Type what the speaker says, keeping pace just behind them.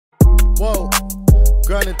Whoa,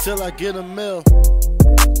 grinding till I get a mill.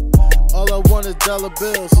 All I want is dollar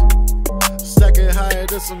bills. Stacking higher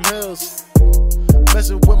than some hills.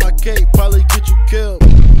 Messing with my cake probably get you killed.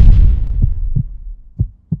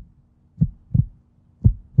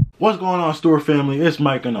 What's going on, Stewart family? It's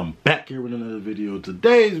Micah and I'm back here with another video.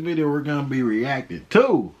 Today's video we're gonna be reacting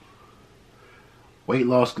to weight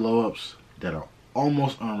loss glow ups that are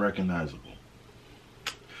almost unrecognizable.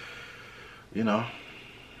 You know,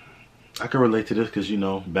 I can relate to this because, you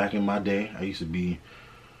know, back in my day I used to be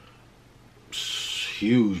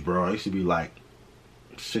huge, bro. I used to be like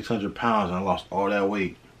 600 pounds and I lost all that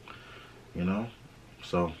weight, you know.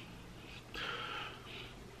 So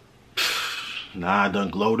now I done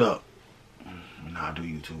glowed up. Now I do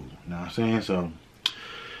YouTube. You know what I'm saying? So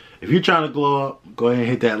if you're trying to glow up, go ahead and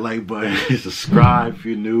hit that like button, subscribe if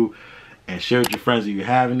you're new, and share with your friends if you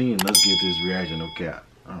have any, and let's get this reaction, no cap.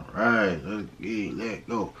 Alright, let's get let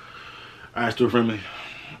go. Alright, Stewart family.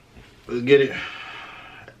 Let's get it.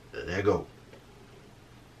 There go.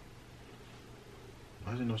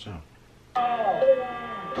 Why is there no sound?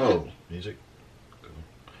 Oh, music.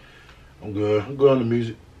 I'm good. I'm good on the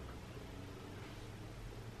music.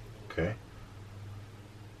 Okay.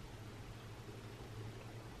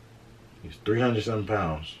 He's 300-something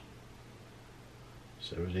pounds.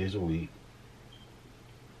 7 days a week.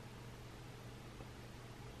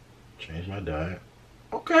 Change my diet.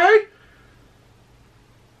 Okay.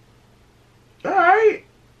 Alright.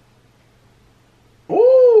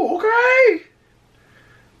 Ooh, okay.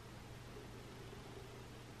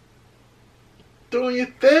 Doing your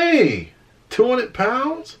thing. 200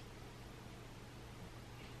 pounds?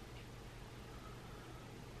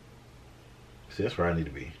 See, that's where I need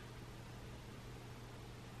to be.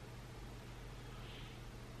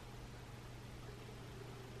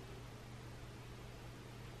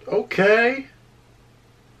 Okay.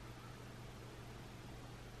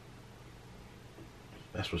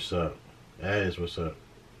 That's what's up. That is what's up.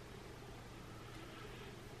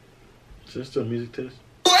 Is there still music to this?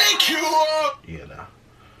 Wake you up! Yeah, nah.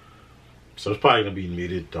 So it's probably gonna be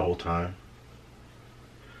muted the whole time.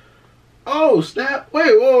 Oh, snap.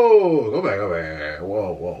 Wait, whoa. Go back, go back.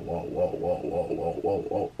 Whoa, whoa, whoa, whoa, whoa, whoa, whoa, whoa,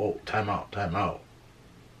 whoa, whoa. Time out, time out.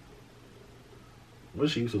 What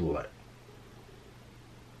does she used to look like?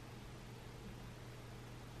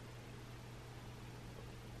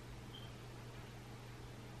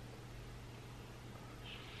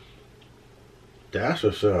 That's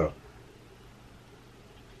what's up.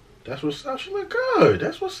 That's what's up. She look good.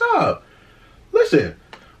 That's what's up. Listen,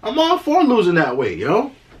 I'm all for losing that weight,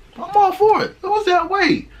 yo. I'm all for it. Lose that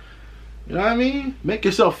weight. You know what I mean? Make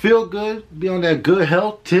yourself feel good. Be on that good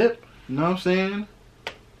health tip. You know what I'm saying?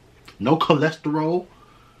 No cholesterol.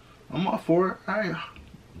 I'm all for it. All right,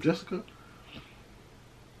 Jessica.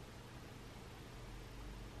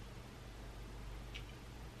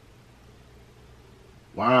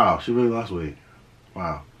 Wow, she really lost weight.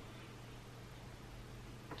 Wow.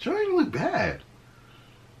 She don't even look bad.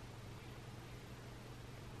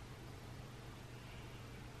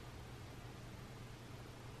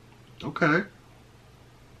 Okay.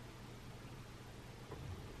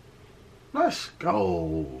 Let's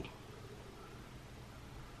go.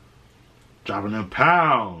 Dropping them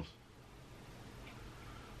pounds.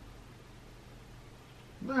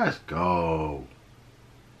 Let's go.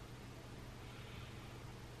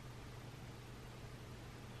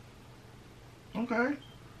 Okay.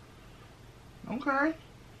 Okay.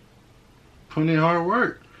 Putting in hard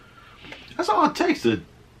work. That's all it takes, to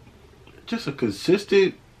just a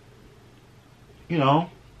consistent, you know,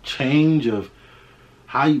 change of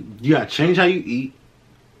how you gotta change how you eat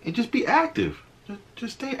and just be active.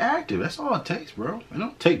 Just stay active. That's all it takes, bro. It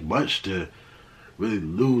don't take much to really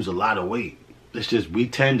lose a lot of weight. It's just we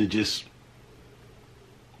tend to just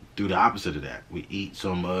do the opposite of that. We eat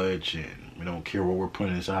so much and we don't care what we're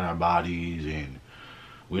putting inside our bodies, and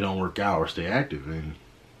we don't work out or stay active, and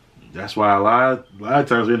that's why a lot of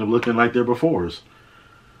times we end up looking like they're before us.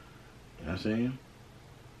 You know what I'm saying?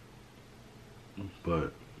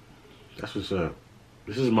 But that's what's up.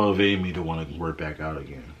 This is motivating me to want to work back out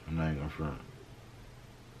again. I'm not even gonna front.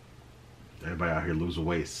 Everybody out here losing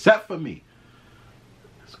weight except for me.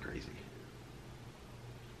 That's crazy.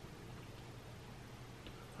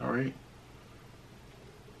 All right.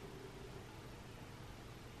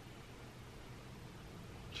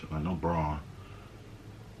 So I no bra on.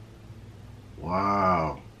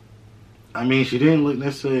 Wow. I mean, she didn't look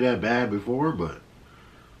necessarily that bad before, but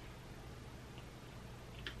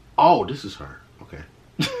oh, this is her. Okay.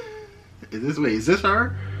 Is this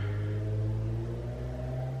her?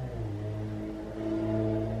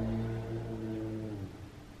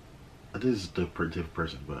 this is the different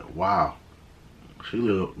person, but wow. She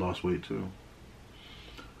lost weight too.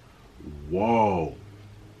 Whoa.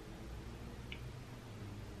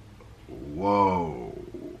 Whoa.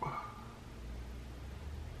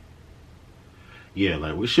 Yeah,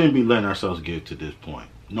 like we shouldn't be letting ourselves get to this point.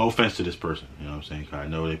 No offense to this person, you know what I'm saying? 'Cause I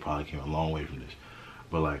know they probably came a long way from this.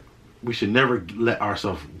 But like, we should never let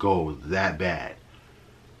ourselves go that bad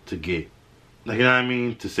to get, like, you know what I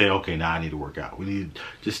mean? To say, okay, now I need to work out. We need to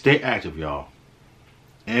just stay active, y'all.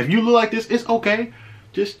 And if you look like this, it's okay.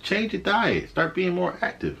 Just change your diet. Start being more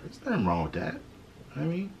active. There's nothing wrong with that. I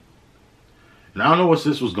mean, and I don't know what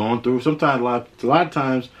sis was going through. Sometimes, a lot of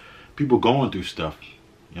times, people going through stuff.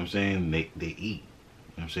 You know what I'm saying? They eat. You know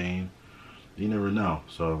what I'm saying? You never know.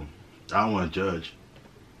 So, I don't want to judge.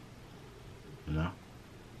 You know?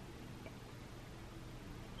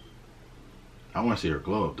 I want to see her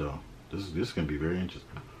glow up, though. This is going to be very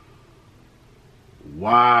interesting.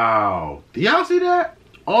 Wow. Do y'all see that?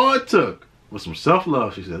 All it took was some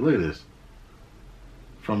self-love. She said, look at this.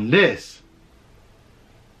 From this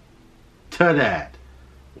to that.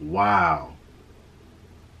 Wow.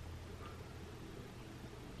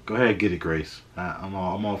 Go ahead, get it, Grace. I'm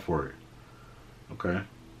all for it. Okay.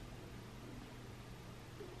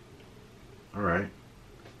 All right.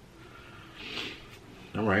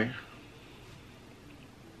 All right.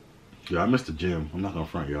 Yeah, I missed the gym. I'm not gonna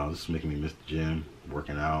front y'all. This is making me miss the gym,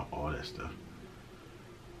 working out, all that stuff.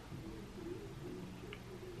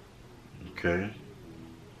 Okay.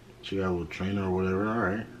 She got a little trainer or whatever. All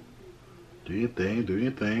right. Do your thing. Do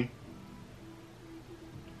your thing.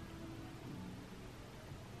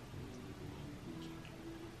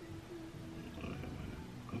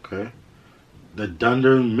 Okay. The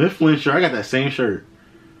Dunder Mifflin shirt. I got that same shirt.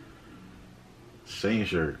 Same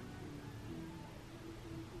shirt.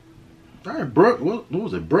 All right, Brooke. What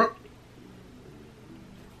was it, Brooke?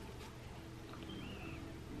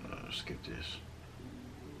 Skip this.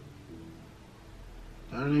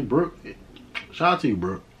 That ain't Brooke. Shout out to you,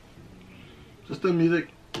 Brooke. Just the music.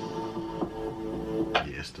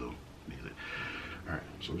 Yeah, still music. All right,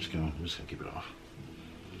 so we're just gonna keep it off.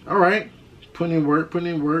 All right, putting in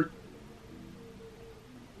work.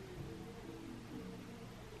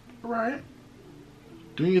 All right,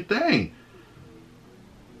 doing your thing.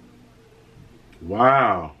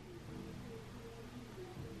 Wow.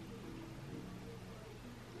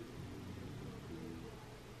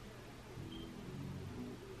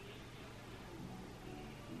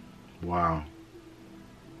 Wow.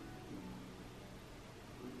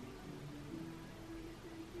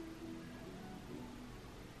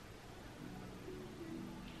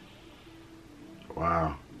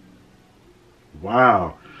 Wow.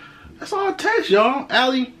 Wow. That's all it takes, y'all.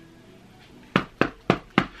 Allie.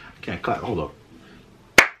 Can't clap. Hold up.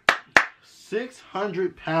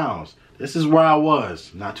 600 pounds. This is where I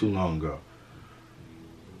was not too long ago.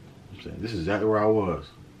 I'm saying this is exactly where I was.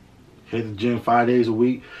 Hit the gym 5 days a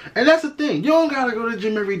week. And that's the thing. You don't gotta go to the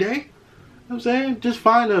gym every day. You know what I'm saying? Just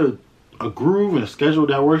find a groove and a schedule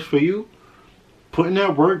that works for you. Put in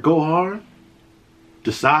that work, go hard.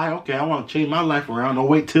 Decide, okay, I want to change my life around. Don't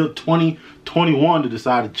wait till 2021 to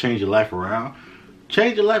decide to change your life around.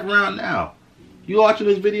 Change your life around now. You watching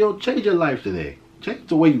this video, change your life today. Change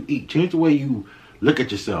the way you eat. Change the way you look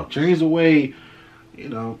at yourself. Change the way, you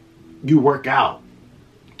know, you work out.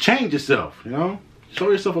 Change yourself, you know. Show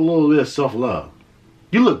yourself a little bit of self-love.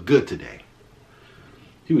 You look good today.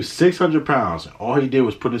 He was 600 pounds. And all he did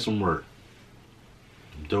was put in some work.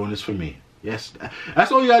 I'm doing this for me. Yes,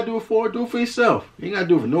 that's all you gotta do it for. Do it for yourself. You ain't gotta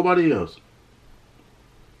do it for nobody else.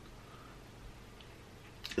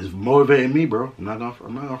 It's motivating me, bro. I'm not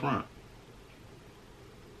gonna front.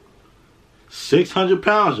 600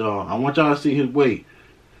 pounds, y'all. I want y'all to see his weight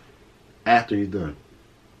after he's done.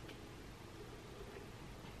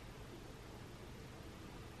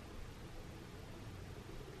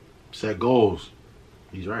 Set goals.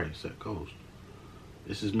 He's right. Set goals.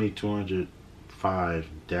 This is me 205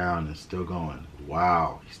 down and still going.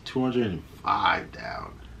 Wow. He's 205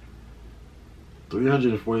 down.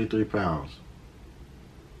 343 pounds.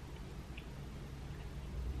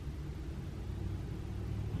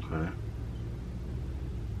 Okay.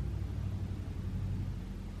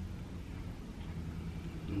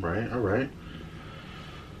 All right.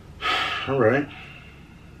 All right.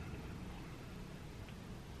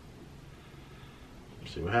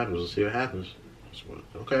 See what happens. Let's see what happens.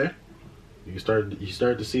 Okay. You start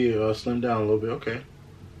to see it slim down a little bit. Okay.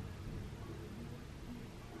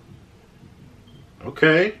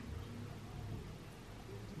 Okay.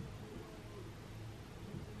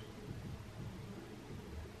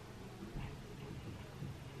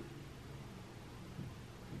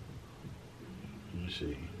 me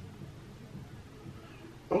see.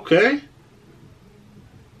 Okay.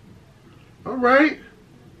 All right.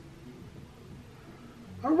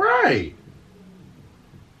 All right.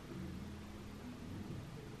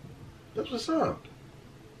 That's what's up.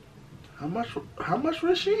 How much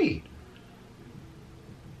was she?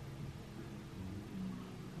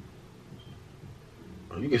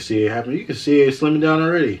 Oh, you can see it happen. You can see it slimming down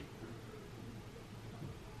already.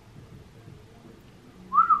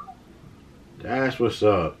 That's what's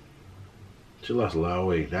up. She lost a lot of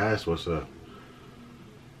weight. That's what's up.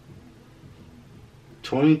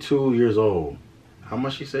 22 years old. How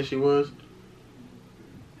much she said she was?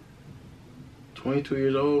 22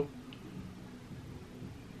 years old?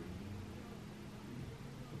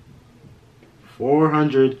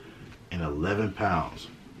 411 pounds.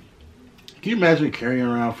 Can you imagine carrying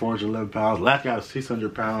around 411 pounds? Last guy was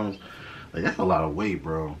 600 pounds. Like, that's a lot of weight,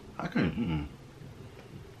 bro. I couldn't.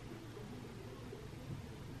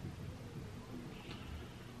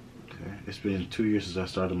 Okay, it's been 2 years since I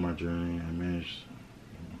started my journey. I managed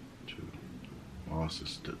to lost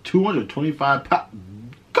 225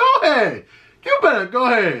 pounds. Go ahead. You better go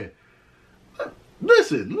ahead.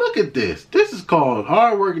 Listen, look at this. This is called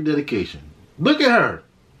hard work and dedication. Look at her.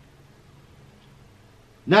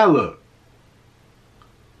 Now look.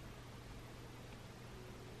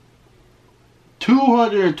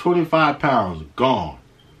 225 pounds gone.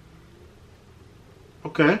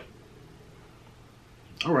 Okay.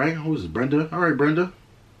 All right. Who is this? Brenda? All right, Brenda.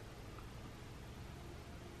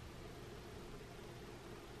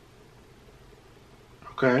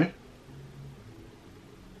 Okay.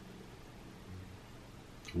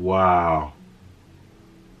 Wow.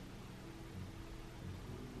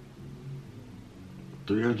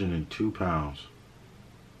 302 pounds.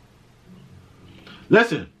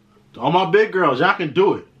 Listen, to all my big girls, y'all can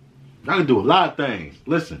do it. Y'all can do a lot of things.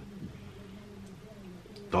 Listen.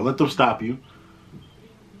 Don't let them stop you.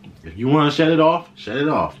 If you want to shut it off, shut it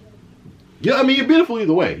off. Yeah, I mean, you're beautiful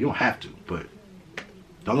either way. You don't have to, but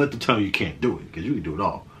don't let them tell you you can't do it, because you can do it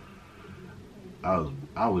all.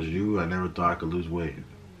 I was you. I never thought I could lose weight.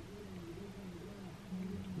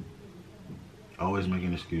 Always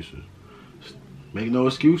making excuses. Make no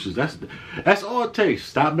excuses. That's all it takes.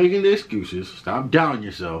 Stop making the excuses. Stop doubting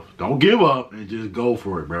yourself. Don't give up and just go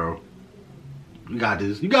for it, bro. You got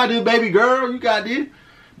this. You got this, baby girl. You got this.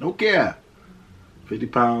 No care. 50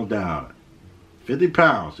 pounds down. 50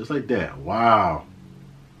 pounds, just like that. Wow.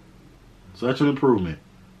 Such an improvement.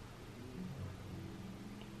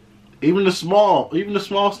 Even the small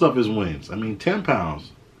stuff is wins. I mean, 10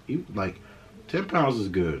 pounds. Like, 10 pounds is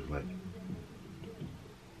good. Like,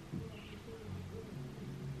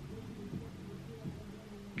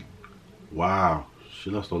 wow. She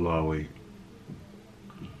lost a lot of weight.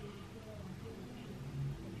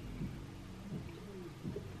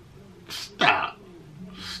 Stop.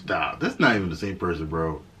 Stop. That's not even the same person,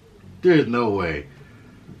 bro. There's no way.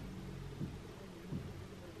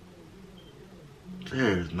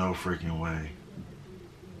 There's no freaking way.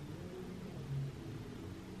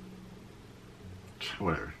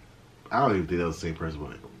 Whatever. I don't even think that was the same person,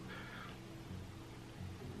 but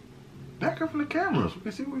back up from the cameras. We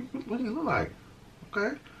can see what he look like.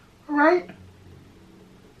 Okay. All right.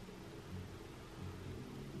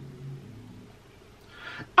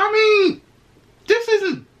 I mean, this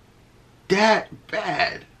isn't that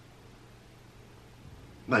bad.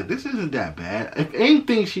 Like, this isn't that bad. If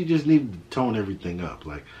anything, she just needed to tone everything up.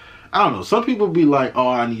 Like, I don't know. Some people be like, oh,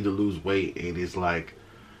 I need to lose weight. And it's like,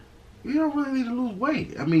 you don't really need to lose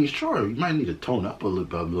weight. I mean, sure, you might need to tone up a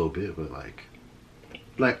little bit. But,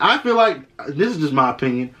 like, I feel like, this is just my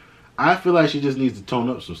opinion. I feel like she just needs to tone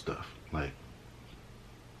up some stuff. Like,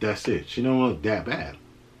 that's it. She don't look that bad.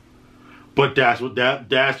 But that's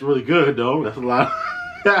really good, though. That's a lot.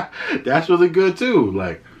 That's really good, too.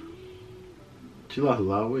 Like, she lost a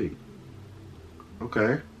lot of weight.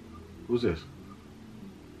 Okay. Who's this?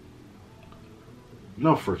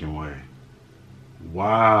 No freaking way.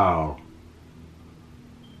 Wow.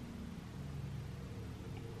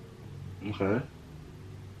 Okay.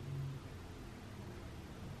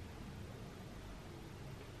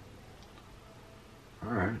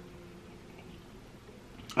 Alright.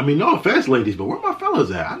 I mean, no offense, ladies, but where my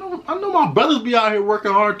fellas at? I know my brothers be out here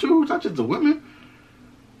working hard too. It's not just the women.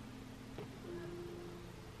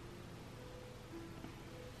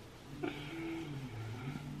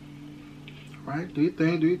 Right? Do your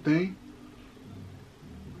thing, do your thing.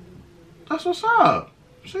 That's what's up.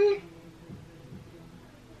 See?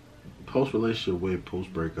 Post-relationship weight,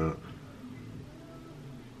 post-breakup.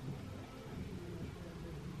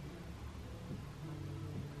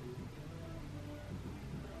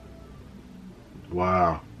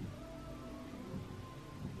 Wow.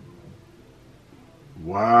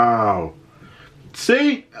 Wow.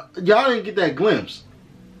 See? Y'all didn't get that glimpse.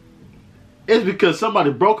 It's because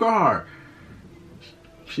somebody broke her heart.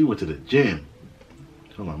 She went to the gym.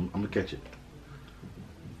 Hold on, I'm gonna catch it.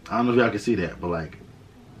 I don't know if y'all can see that, but like,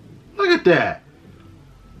 look at that.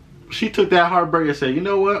 She took that heartbreak and said, you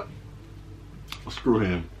know what? Screw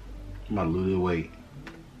him. I'm about to lose weight.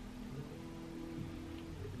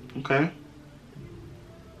 Okay.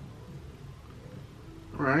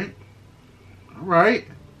 Alright. Alright.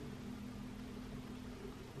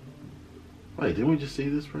 Wait, didn't we just see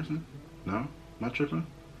this person? No? Not tripping?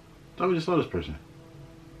 Thought we just saw this person.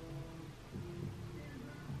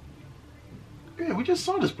 Yeah, we just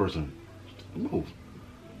saw this person. Move.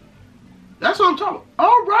 That's what I'm talking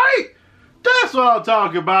about. Alright! That's what I'm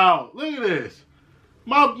talking about. Look at this.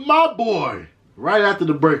 My boy. Right after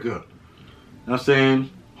the breakup. You know what I'm saying?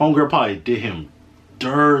 Homegirl probably did him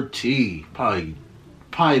dirty. Probably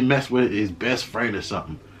messed with his best friend or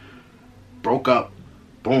something. Broke up.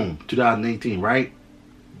 Boom. 2018, right?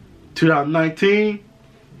 2019.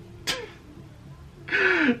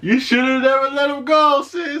 You should have never let him go,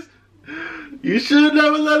 sis. You should have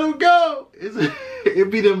never let him go.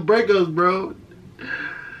 It be them breakups, bro.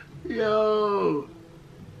 Yo.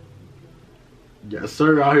 Yes,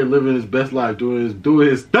 sir, out here living his best life, doing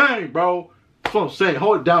his thing, bro. That's what I'm saying.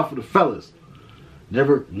 Hold it down for the fellas.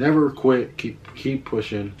 Never quit. Keep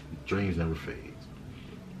pushing. Dreams never fade.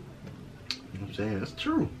 You know what I'm saying? That's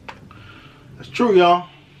true. That's true, y'all.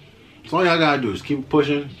 That's all y'all gotta do is keep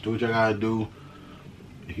pushing. Do what y'all gotta do.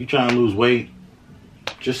 If you trying to lose weight,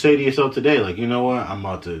 just say to yourself today, like, you know what? I'm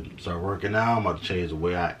about to start working out. I'm about to change the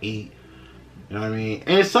way I eat. You know what I mean?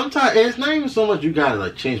 And sometimes it's not even so much you gotta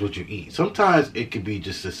like change what you eat. Sometimes it could be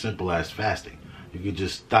just as simple as fasting. You could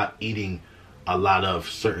just stop eating a lot of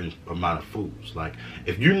certain amount of foods. Like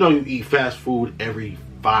if you know you eat fast food every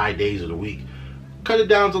 5 days of the week, cut it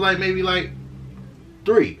down to like maybe like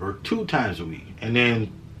 3 or 2 times a week, and then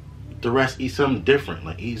the rest eat something different.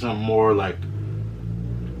 Like eat something more like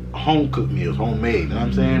home cooked meals, homemade. You know what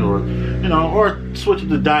I'm saying? Or you know, or switch up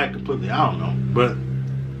the diet completely. I don't know, but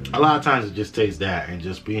a lot of times it just takes that and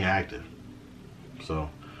just being active. So,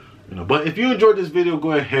 you know, but if you enjoyed this video,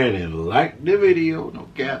 go ahead and like the video, no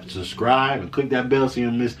cap, subscribe, and click that bell so you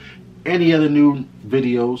don't miss any other new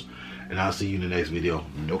videos. And I'll see you in the next video,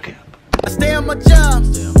 no cap. I stay on my job.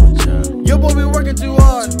 Your boy be working too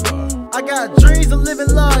hard. I got dreams of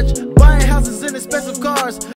living large, buying houses and expensive cars.